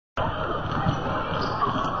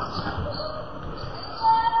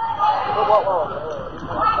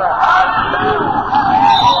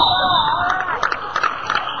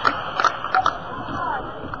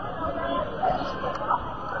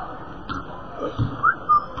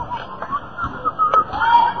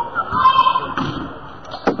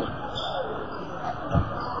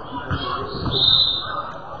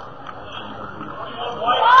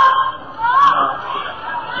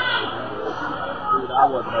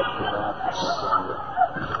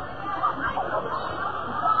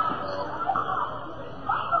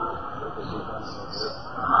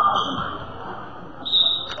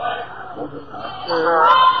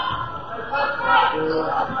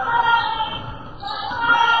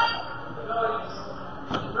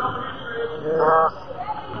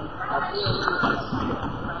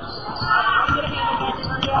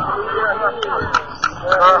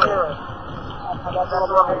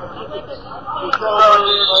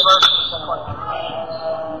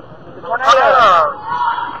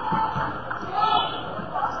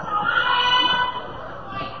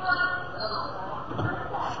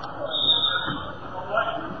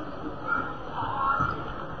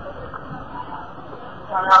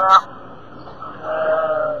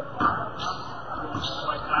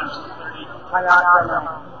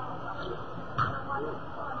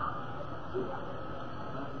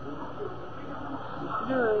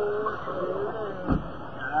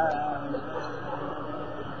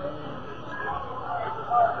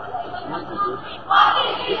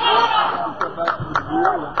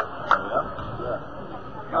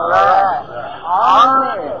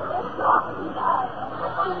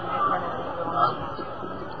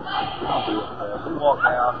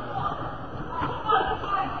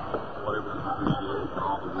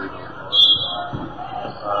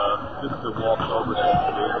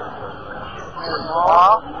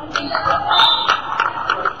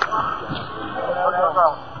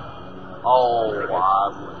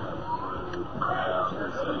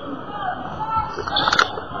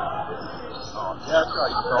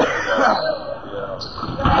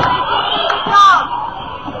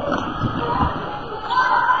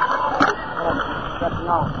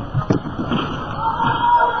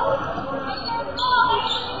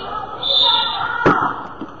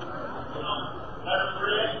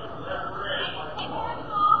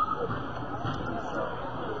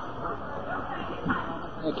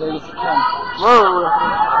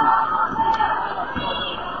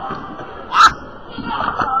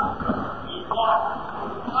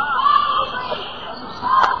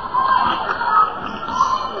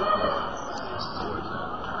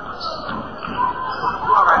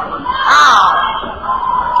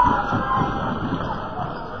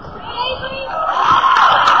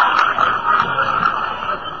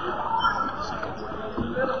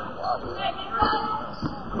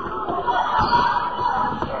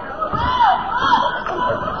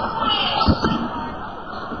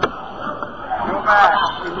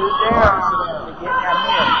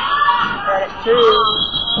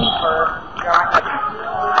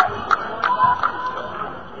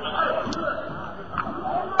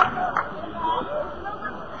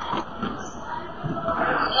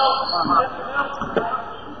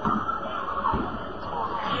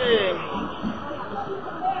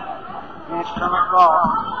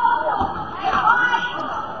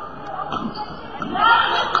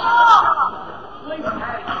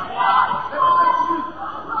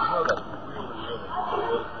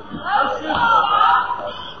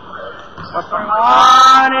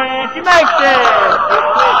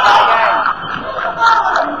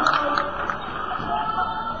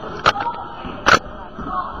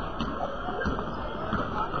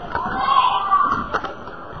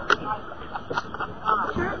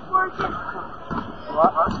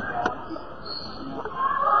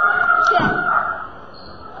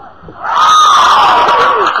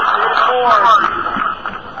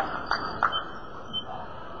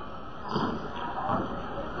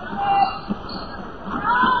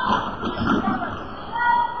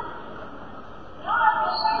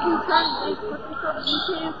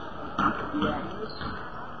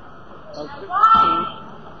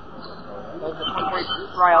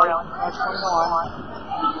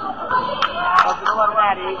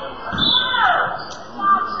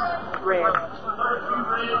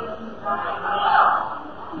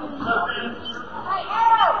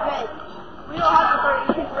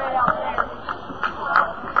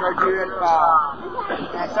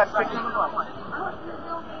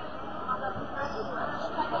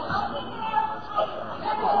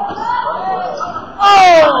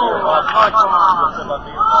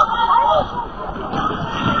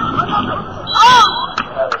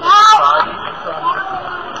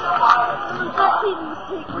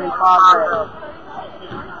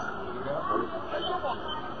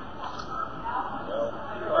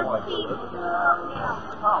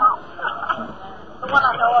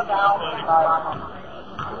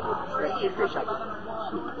Your fish up.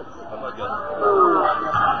 I'm not good.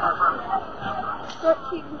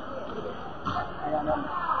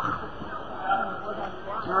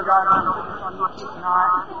 Never got on YouTube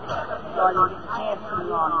tonight, so I didn't get the chance to be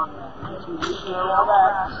on YouTube. So all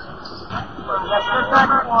that. That's the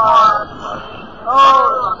second one.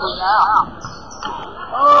 Oh, it's out.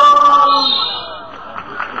 Oh.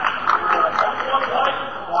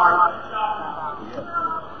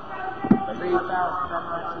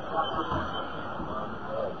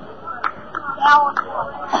 That was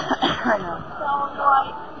I know. That was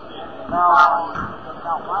white. No,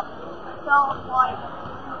 not what? That was white.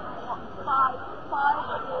 5.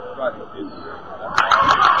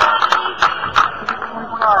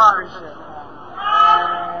 24 shit.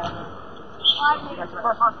 That's the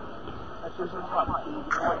first one. That's your first one.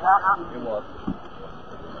 It was.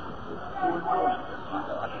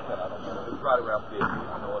 Like I said, I don't know. It was right around 50. I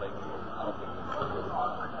know what I mean. I don't think it's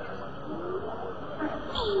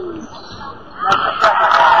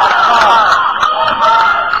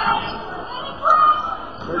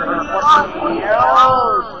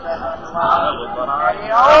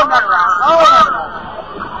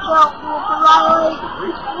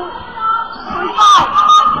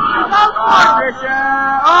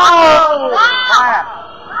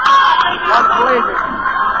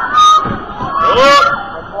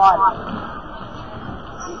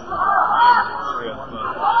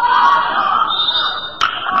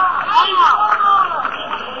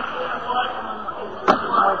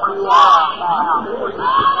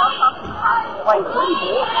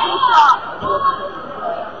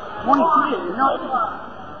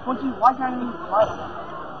Why can't you right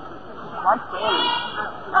there?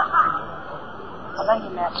 I think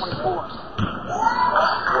you're at 24.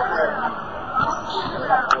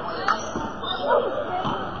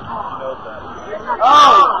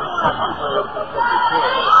 Oh!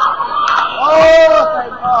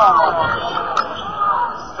 Thank God.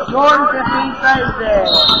 Jordan 15 saves there.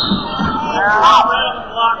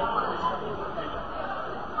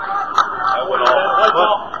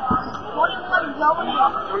 that went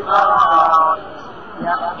all.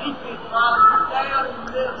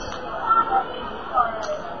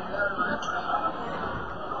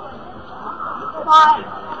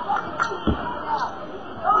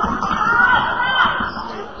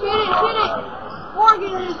 Get it!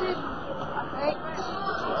 Morgan is it?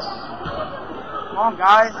 Come on,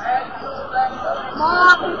 guys. Come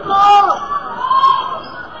on, people!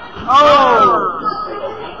 Oh!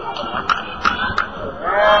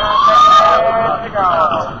 There we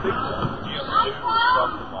go.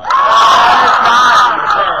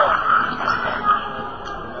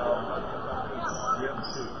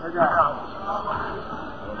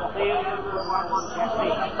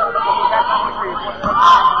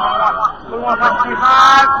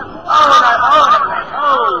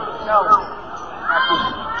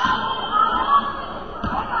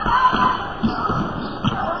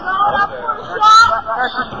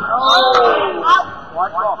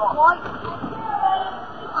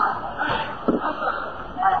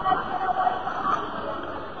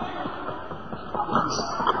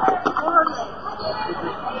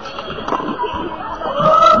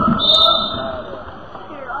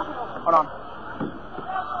 Hold on.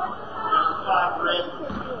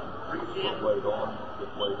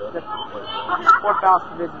 Fourth House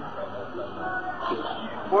Division.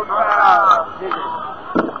 Fourth House Division.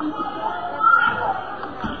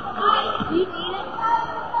 Do you need it?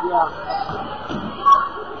 Yeah.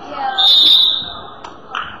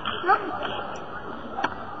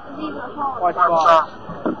 Watch ball.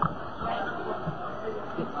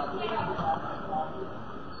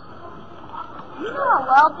 You know how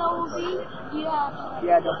loud that will be?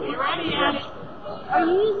 Yeah, don't be. Ready, Eddie? Are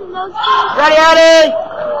you using those things? Ready, Eddie!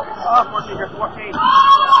 Oh, 14, you're 14.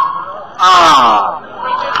 Ah!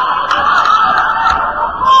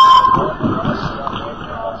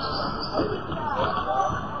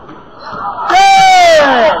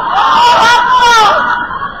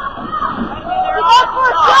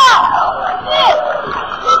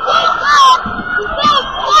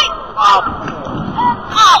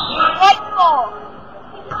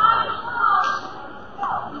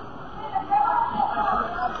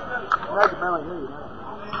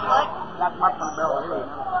 That's much from the barrel here.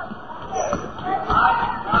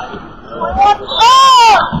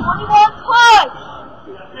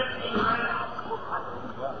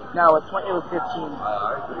 No, it was 15.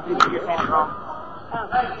 If you did your hand wrong.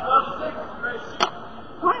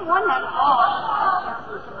 21 had a ball.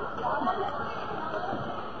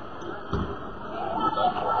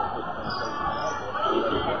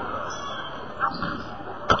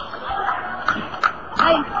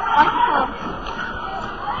 Hey, watch the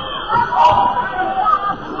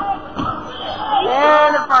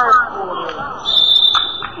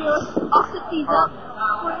He's up.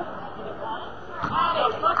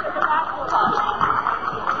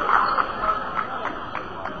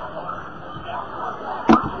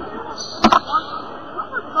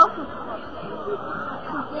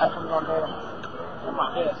 That's what I'm going to do. Come on,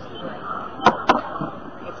 this.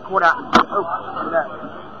 It's caught out. Oh, look at that.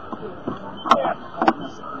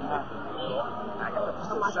 I got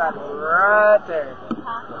the side right there.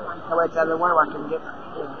 That way it's out of the way where I can get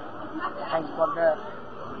things plugged up.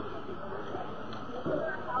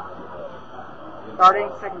 Starting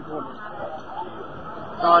second quarter.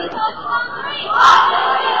 Starting second quarter.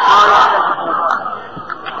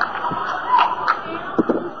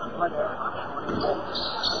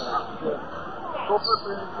 Go for it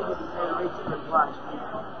to get the race to the flash.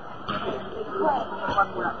 It's fun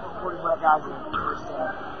when I'm recording what guys in the first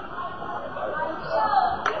time.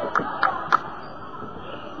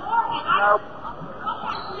 Nope.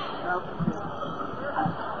 Nope.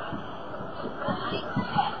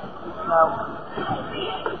 No.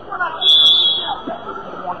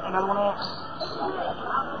 Another one out.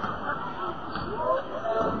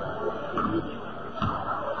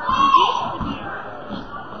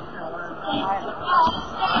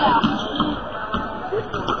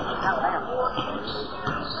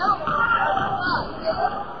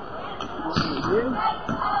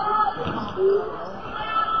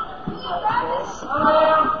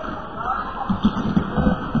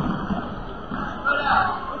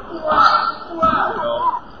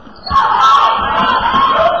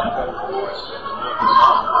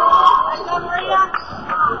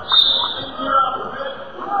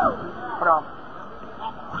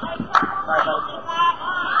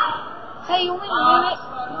 Hey, you want me to do it?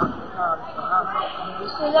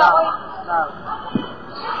 Is that what? No.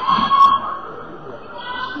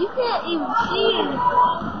 You can't even see it.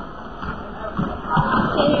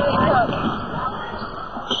 Okay, here we go.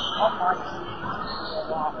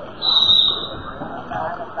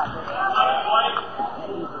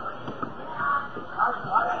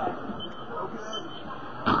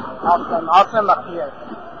 I'll send up here.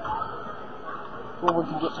 Where we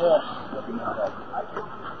can get to it.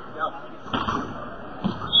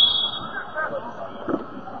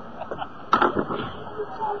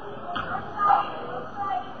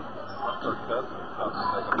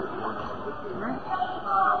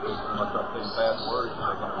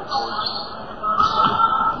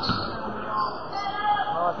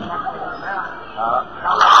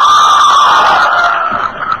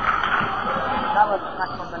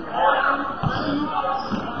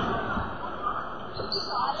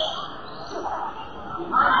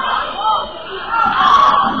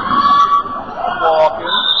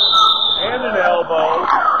 Walking and an elbow.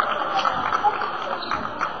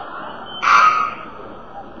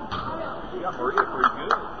 Yeah, Maria, pretty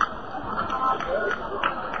good.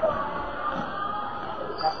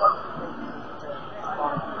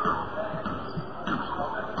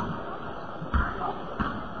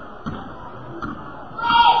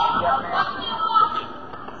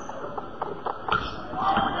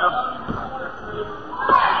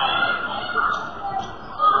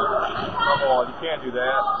 Come on, you can't do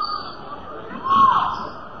that.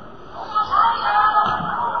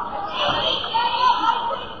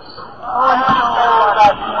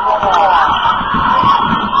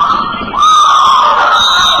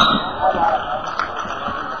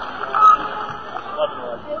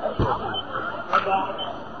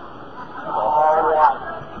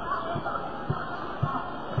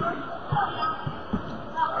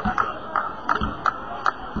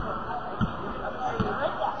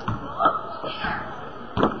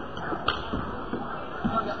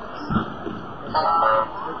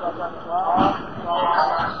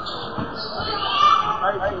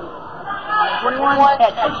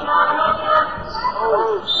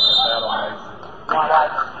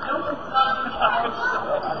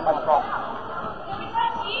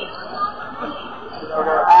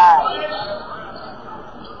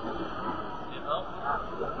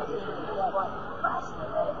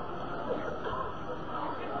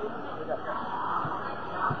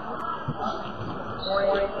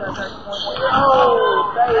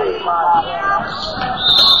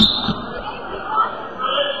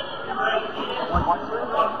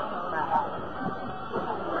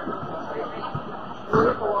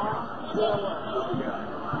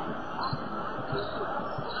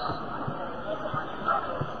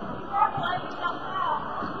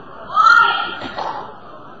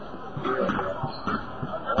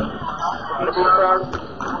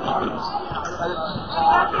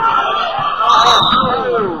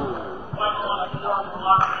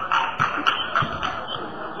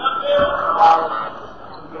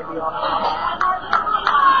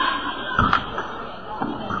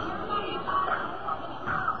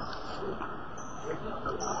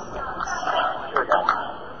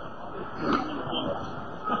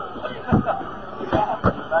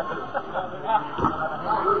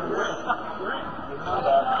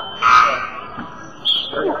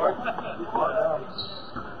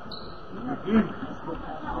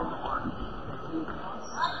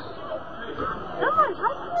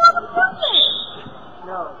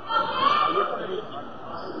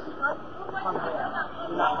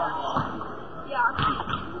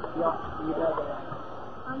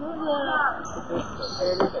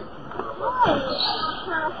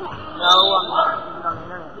 No, I'm not even on the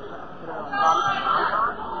internet. Put it on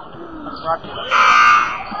broadcast.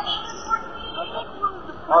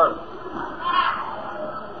 Hard.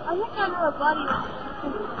 I think I know a buddy.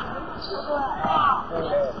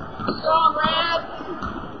 Go, Brad.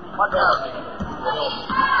 What now?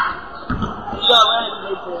 You got land to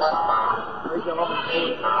make this. Where's your loving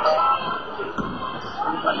food?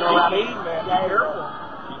 Man, careful.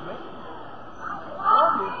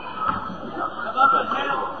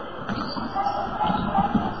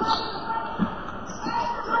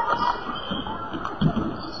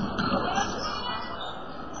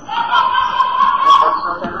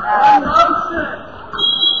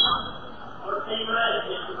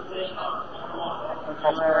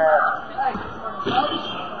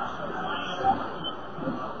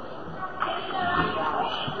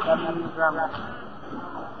 Drumright.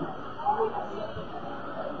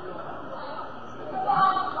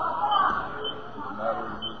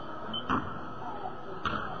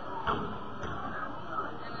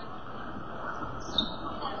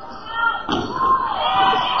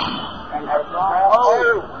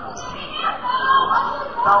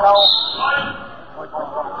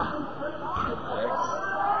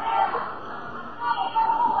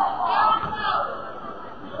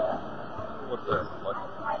 What's that? What?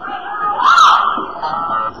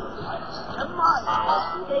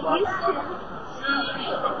 They used to.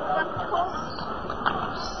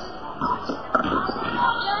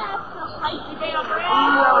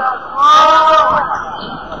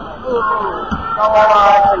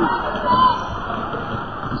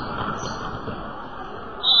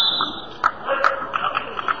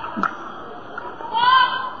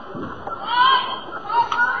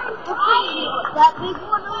 That big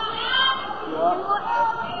one over there?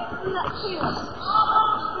 That too.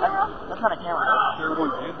 That's not a camera.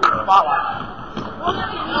 Spotlight.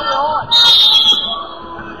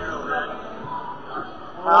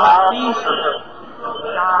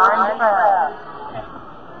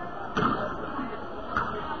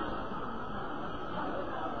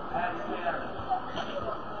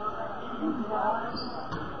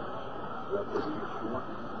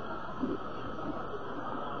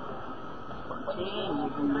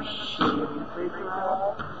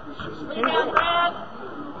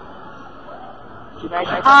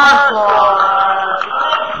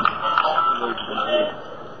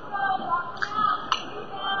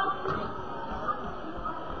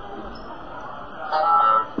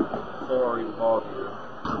 Sorry, the ball here.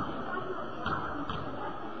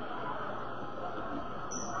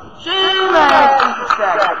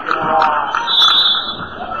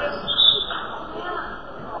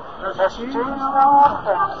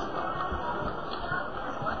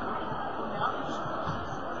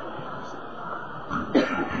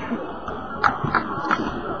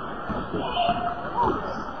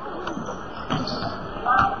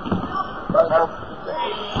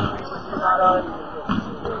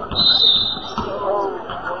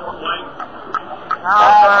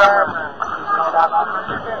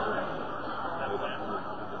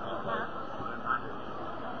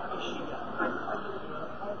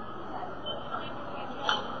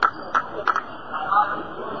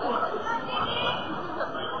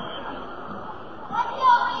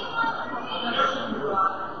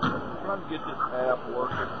 Trying to get this app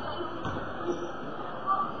working.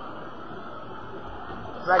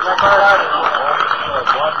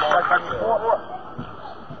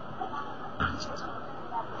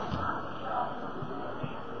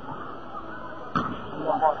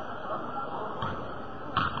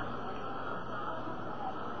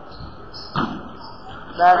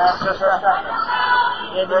 That's just right.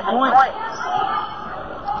 Yeah, good point.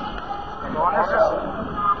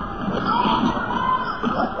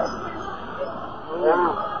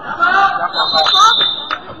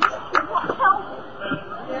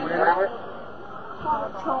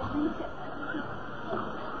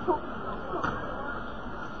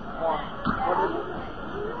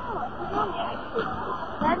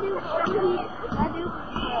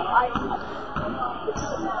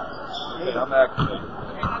 Okay, I'm activated.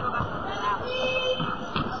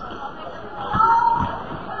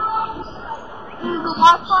 The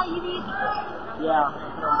Wi-Fi you need? Yeah.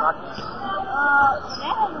 They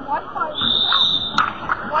have the Wi-Fi.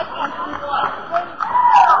 Wi-Fi.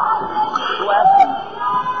 Who asked him?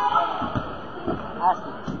 Ask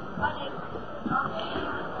him.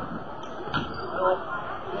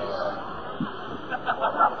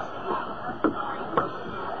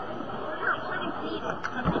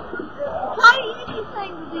 How do you need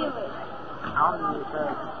anything to do with it? I don't need to.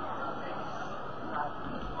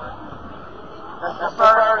 That's the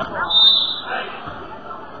first one.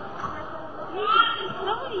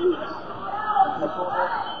 Nobody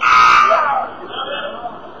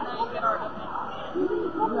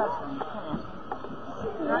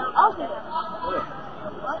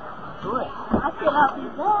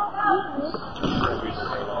Don't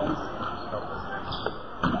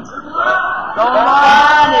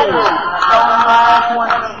mind it. Don't mind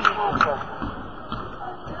 20 people.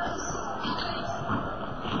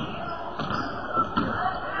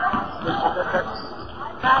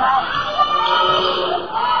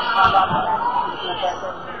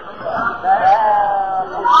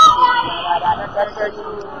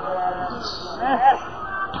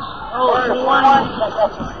 Oh, 21.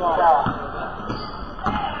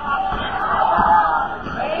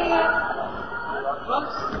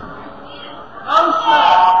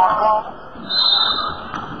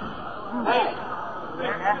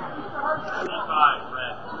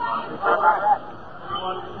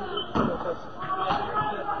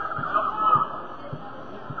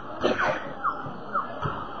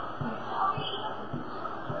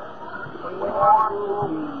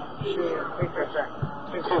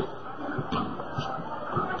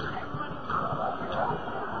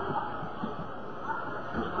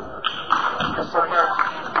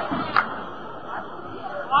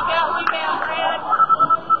 Walk out, rebound, Brad.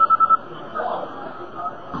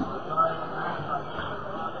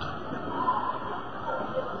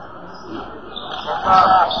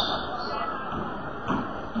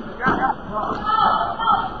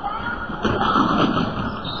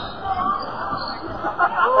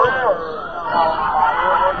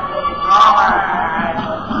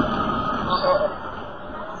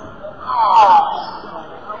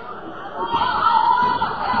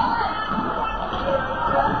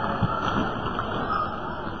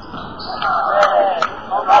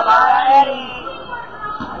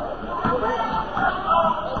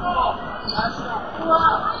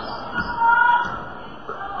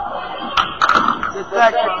 Good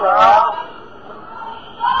second, bro.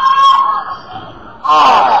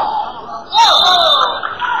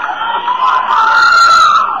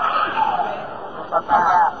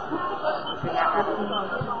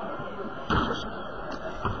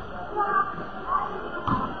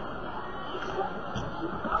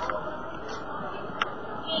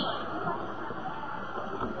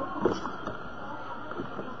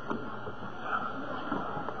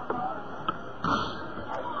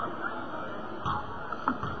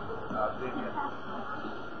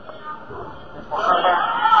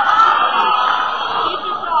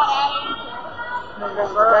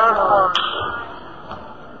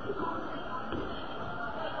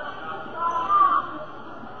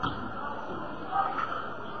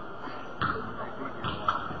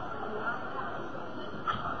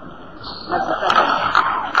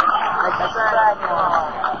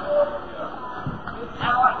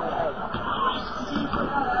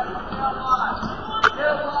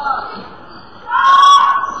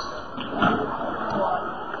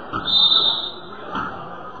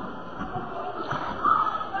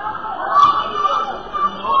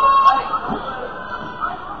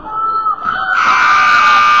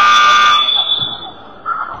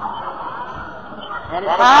 And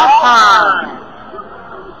it's halftime.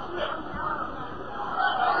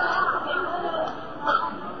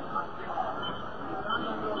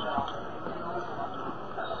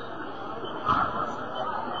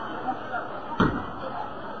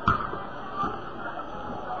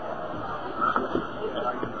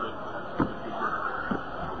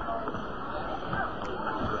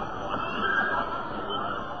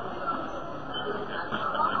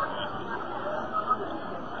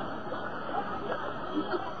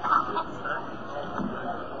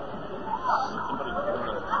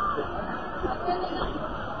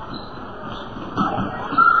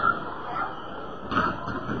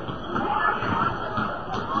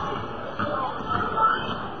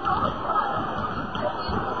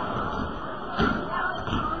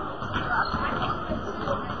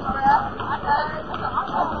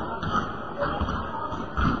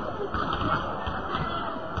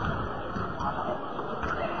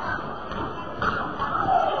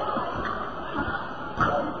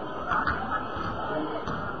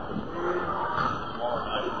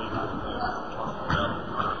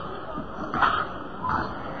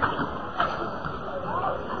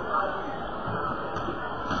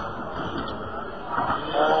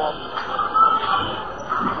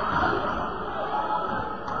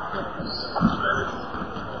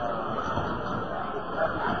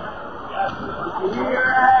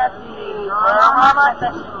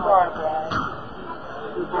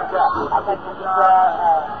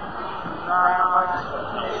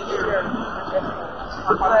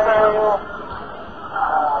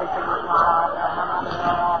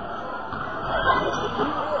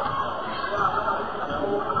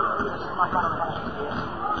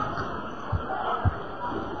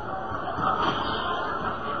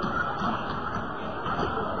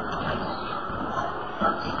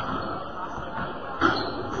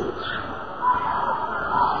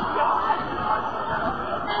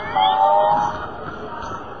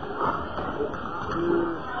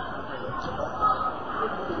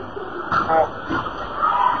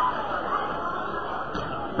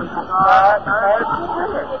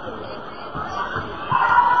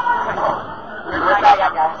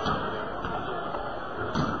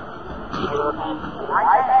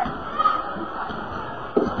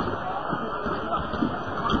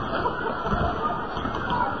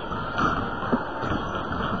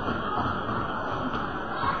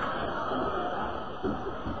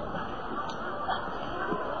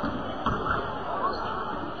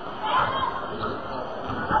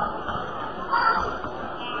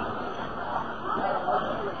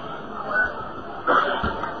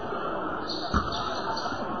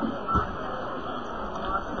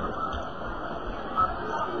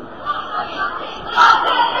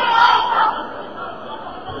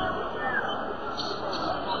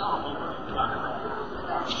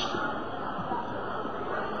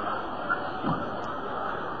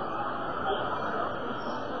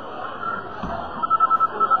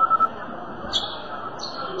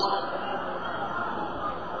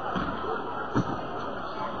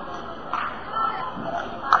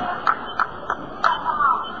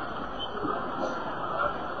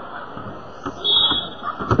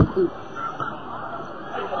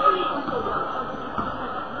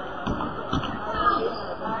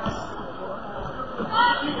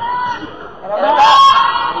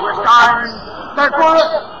 We're starting third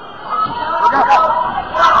quarter. We're go.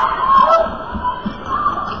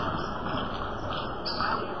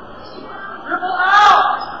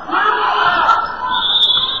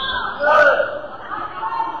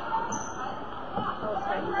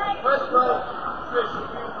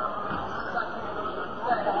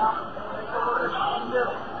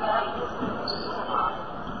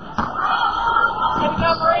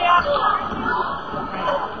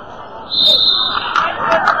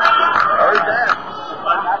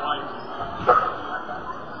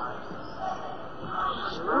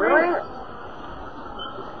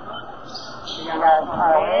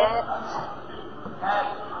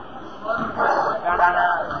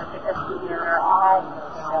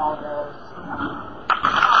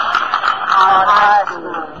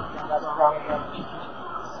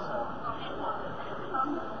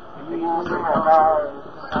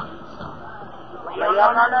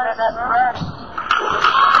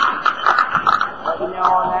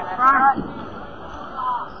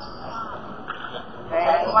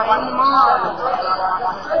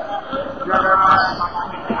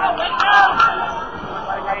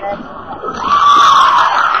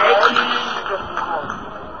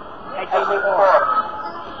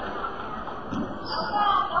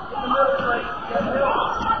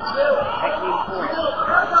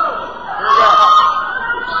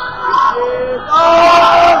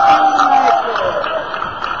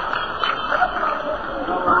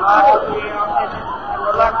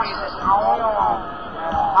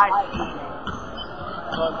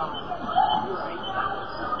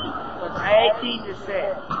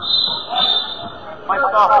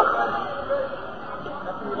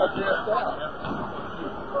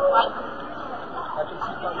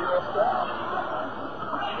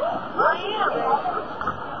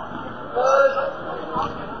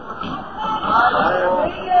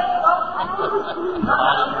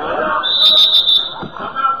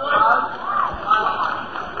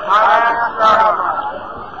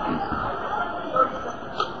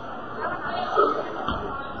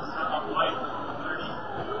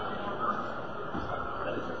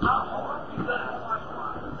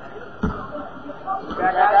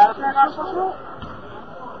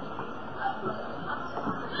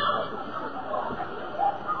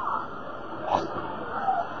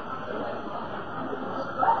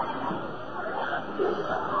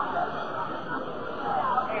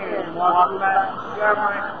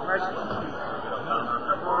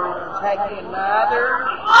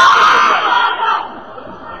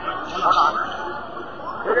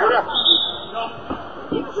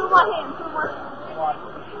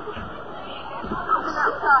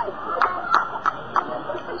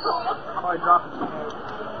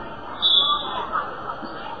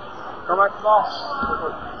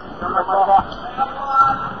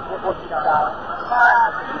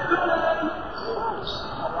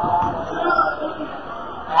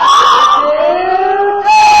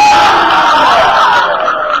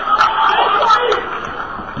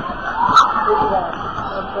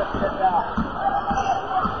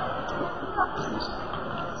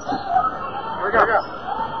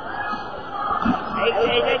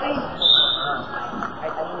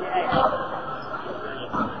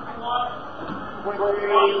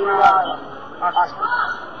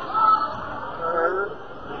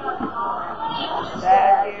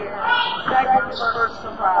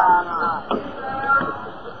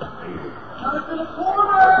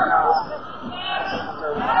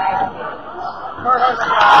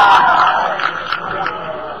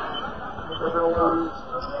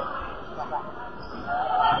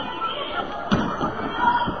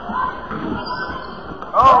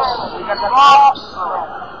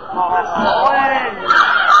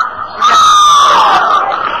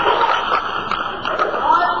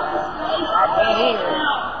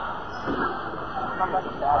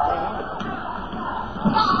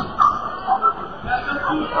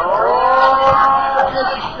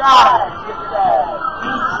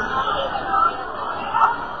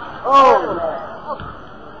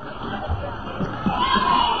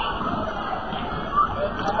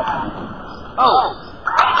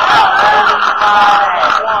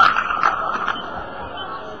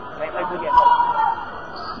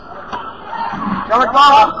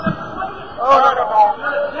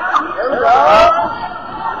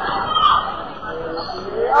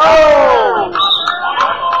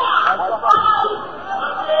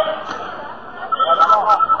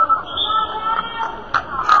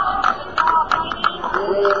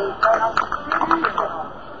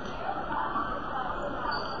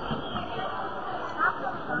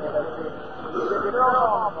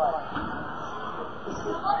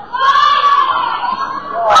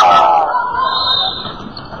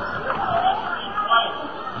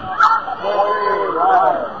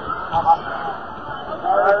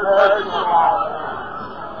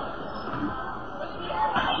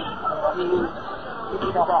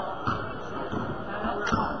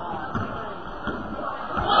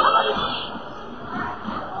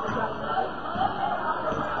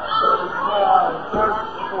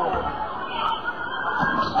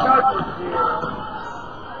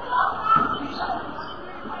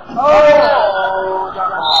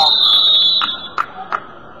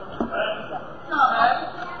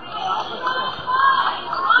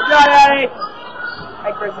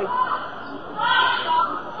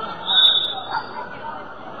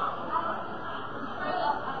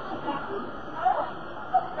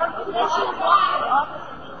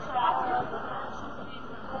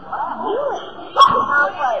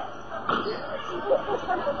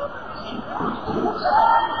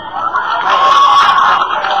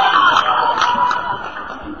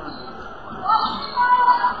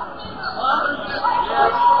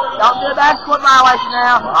 Don't do that foot violation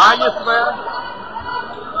now. Behind you, Savannah.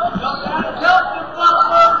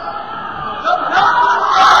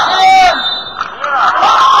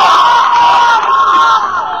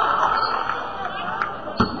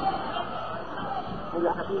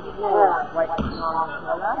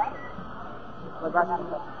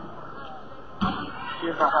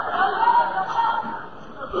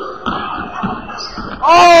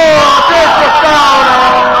 Oh, this is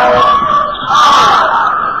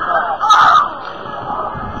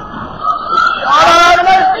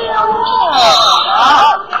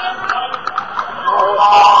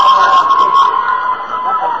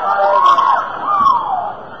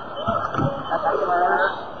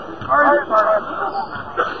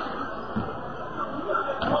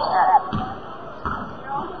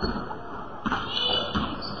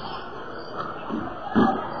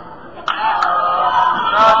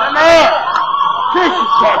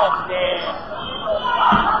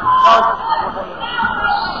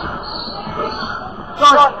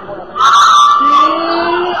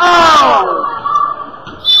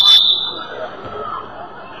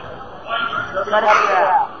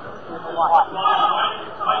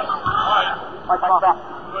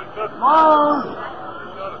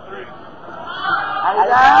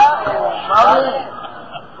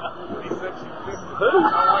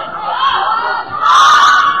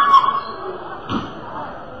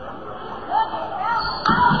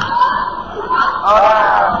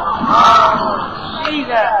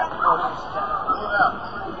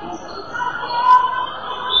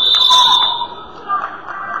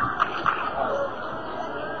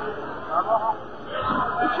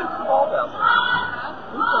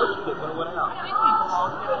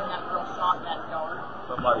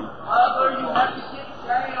Somebody.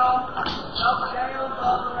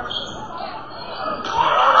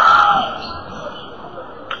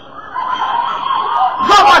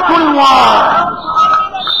 Drop by 21!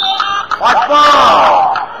 Watch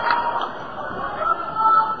ball!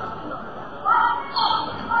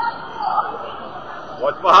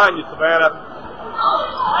 What's behind you, Savannah?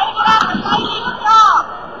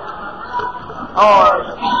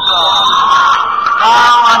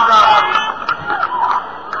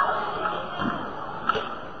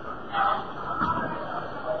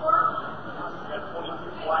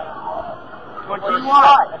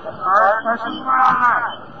 That's the first person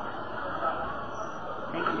around.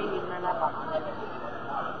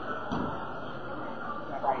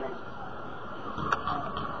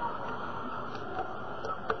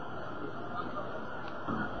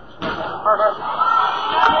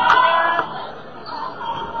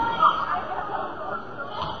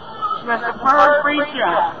 first free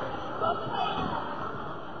shot.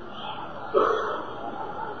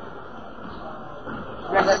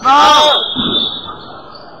 Let's go!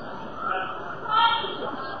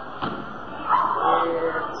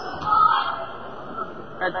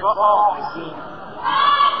 Let's go.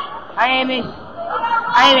 Amy.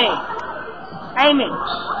 Amy. Amy.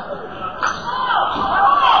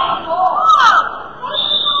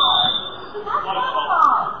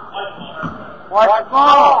 Watch the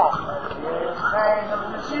ball.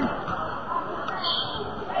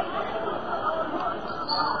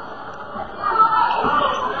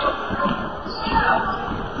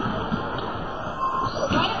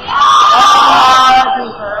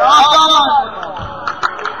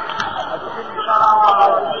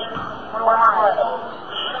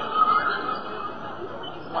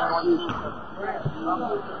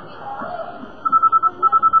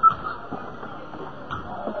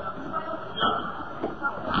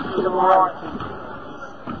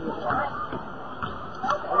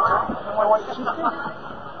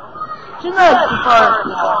 She missed the first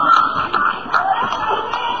one.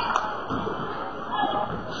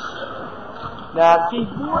 Now keep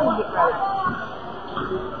doing it right.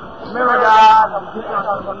 Remember guys, I'm getting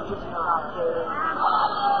on some kitchen out there.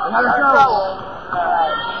 You have trouble.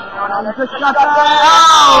 You just got that.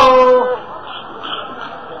 Oh!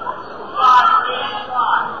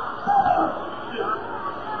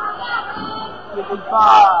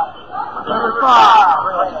 55. 35.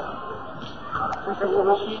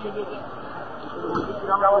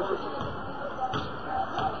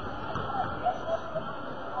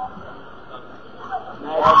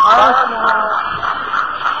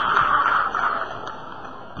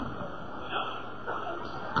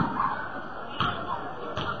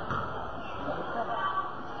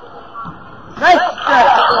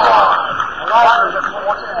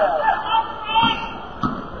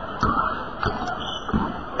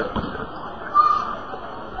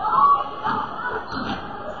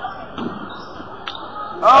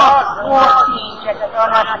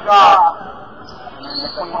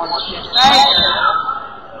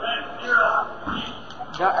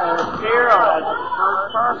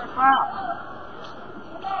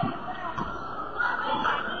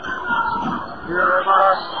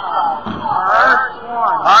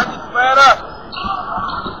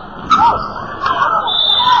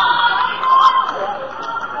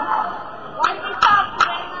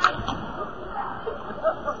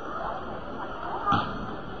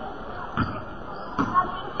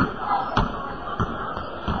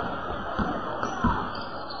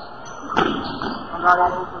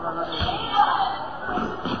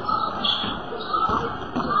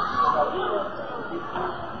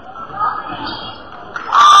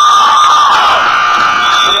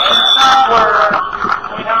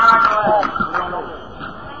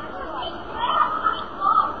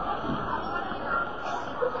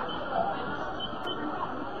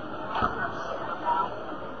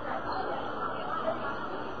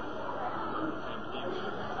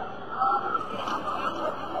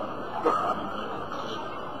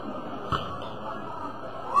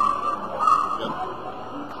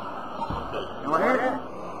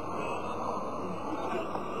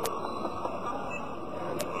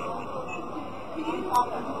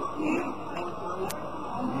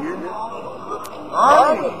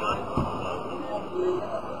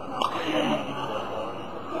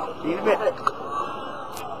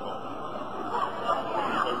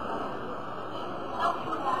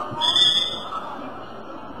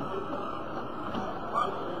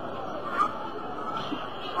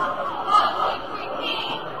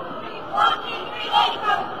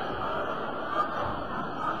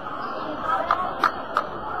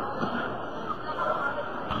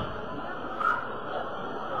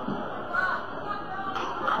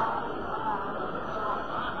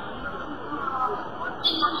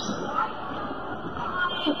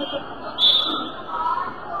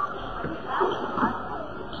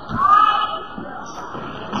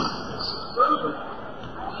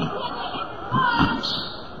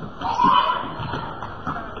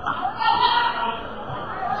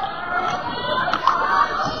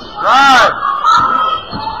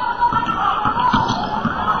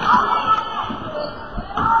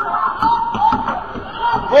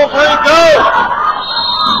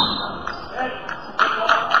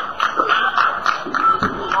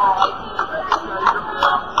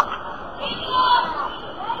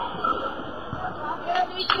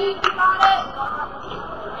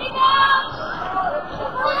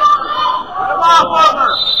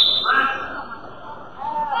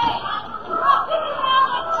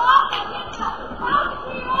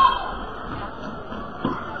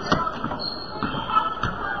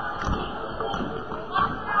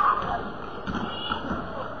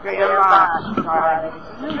 Okay, you're fine. Alright.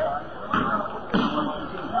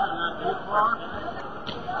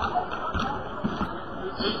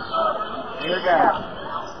 Here we go.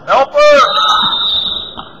 Helper!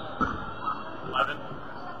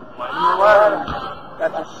 11.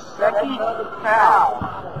 That's a second foul.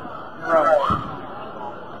 Right.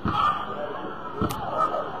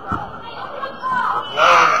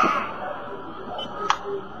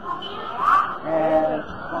 And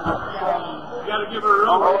You gotta give her a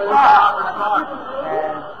real push off her spot.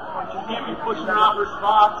 And You can't be pushing her off her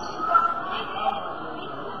spot.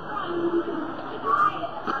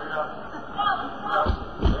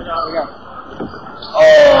 there we go.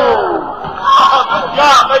 Oh! Good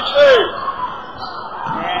job, make sure!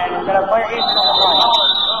 And we've got a player injured on the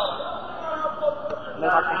ball.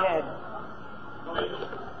 Lift up the head.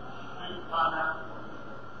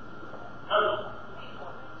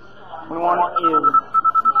 21 is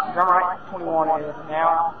Drumright. 21 is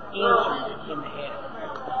now injured in the head.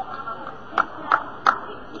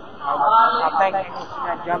 I think he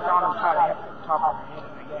jumped on and tried to hit the top of her head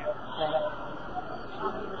in the gap.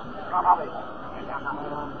 Probably.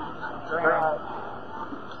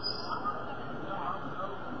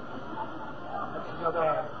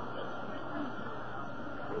 Okay.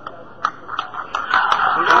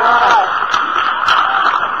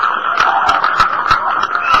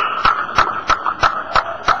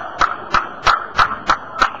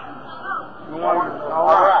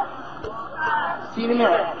 Alright. See you in a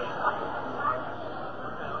minute.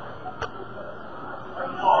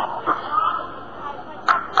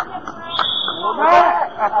 We're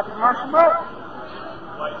back after the commercial break.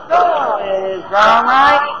 So is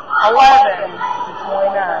Drumright 11 to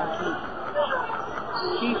 29.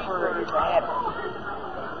 Kefier is ahead.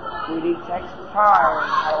 We need to take some time.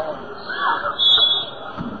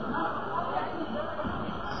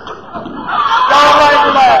 Drumright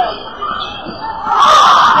 11.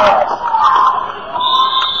 Yes.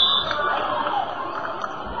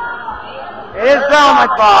 It is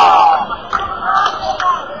Drumright ball.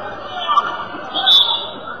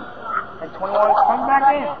 And 21 is coming back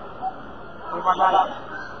in. 25 out.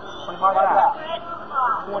 25 out.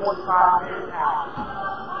 25 is out.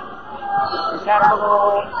 He's had a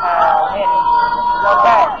little hit. He's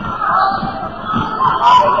okay.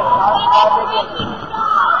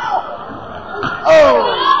 Oh!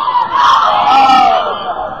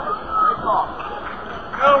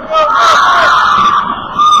 Go, go, go!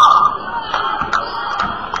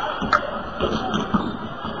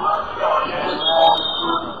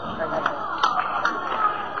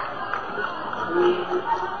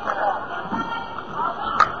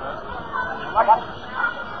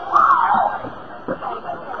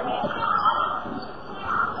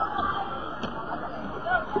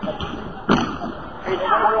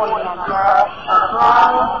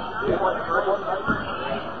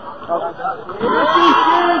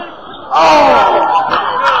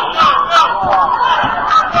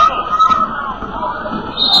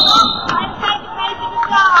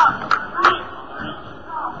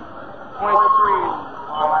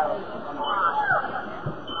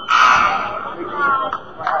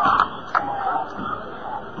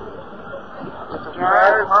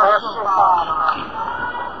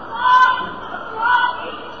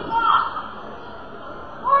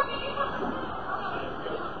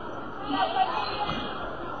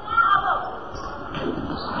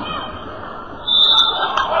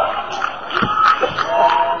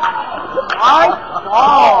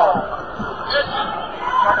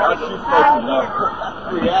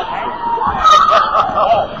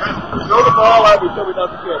 Throw the ball at me so we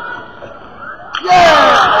don't get.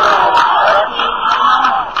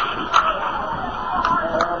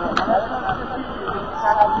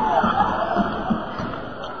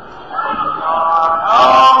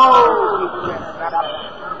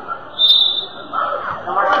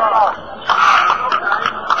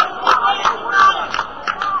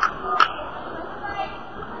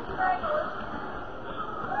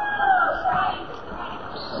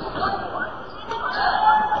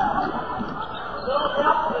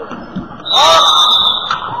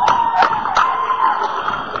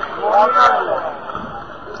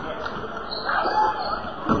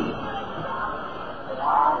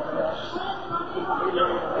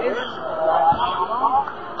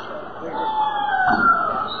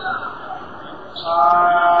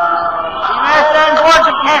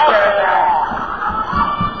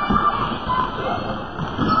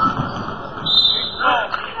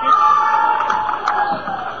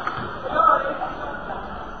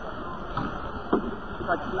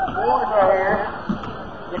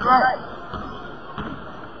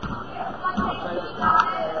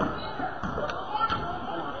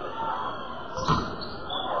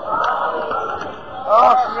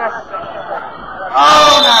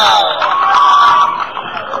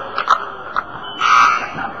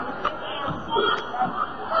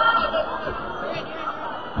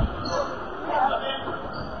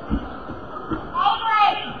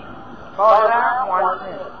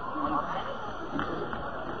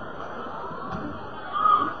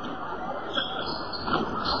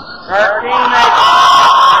 First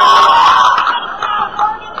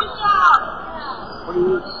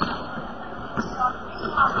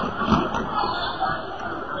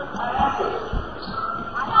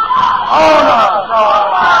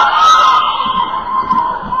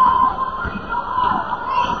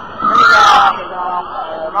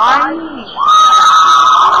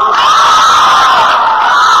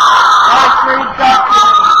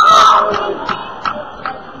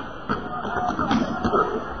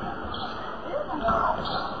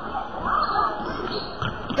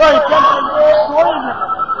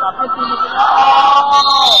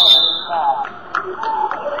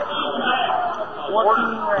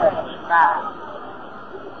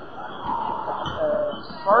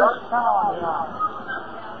time,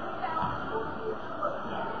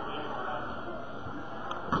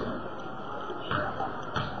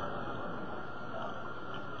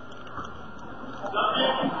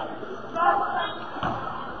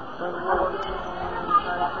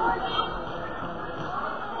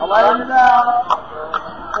 $11 down,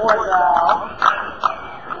 $4 down,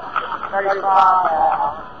 $35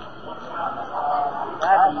 down.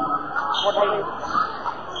 That'd be 48.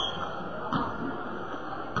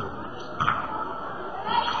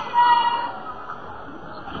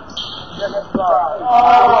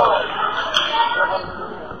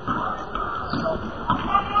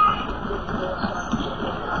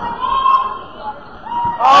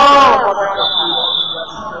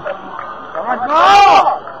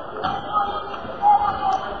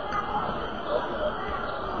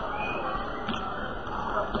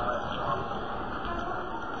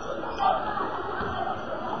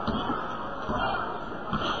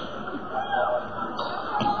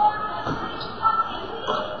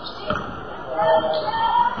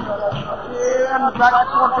 Back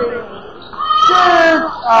 20. Shoot!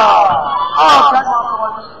 Back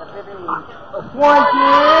 20.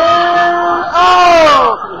 20.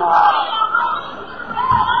 Too high.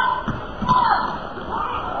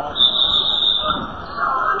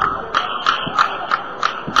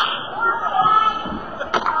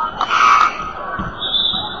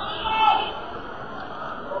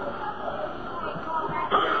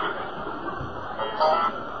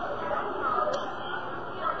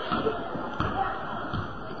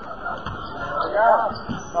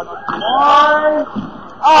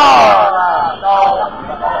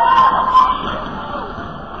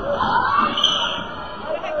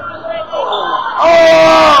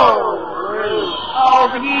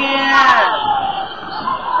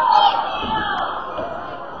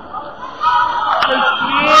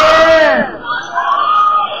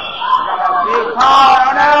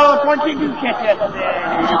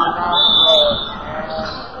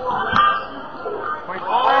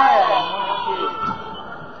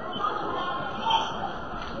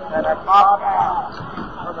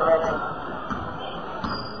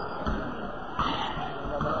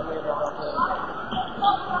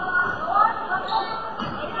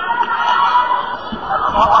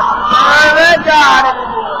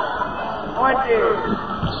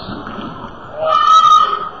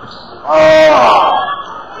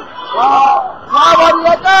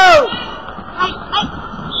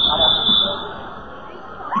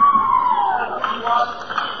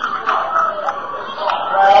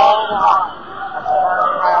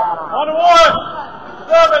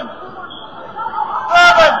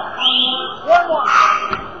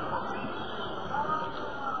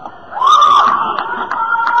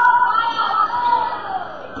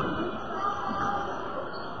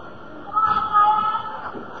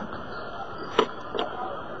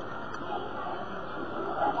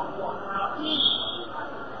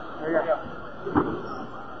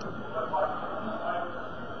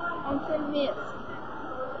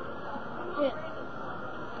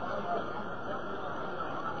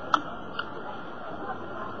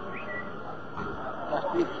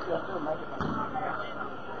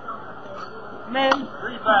 Men.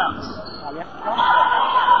 Rebound.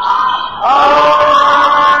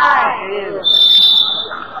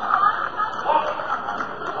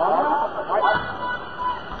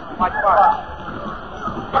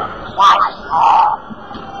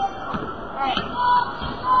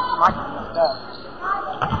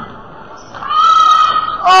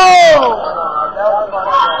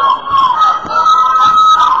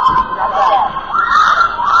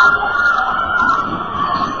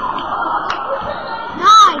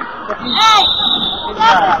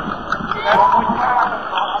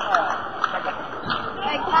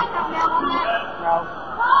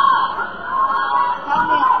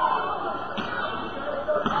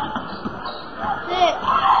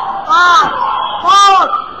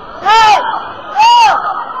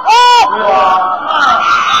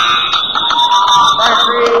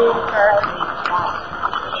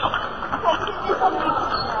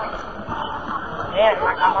 Yeah,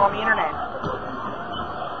 I'm on the internet.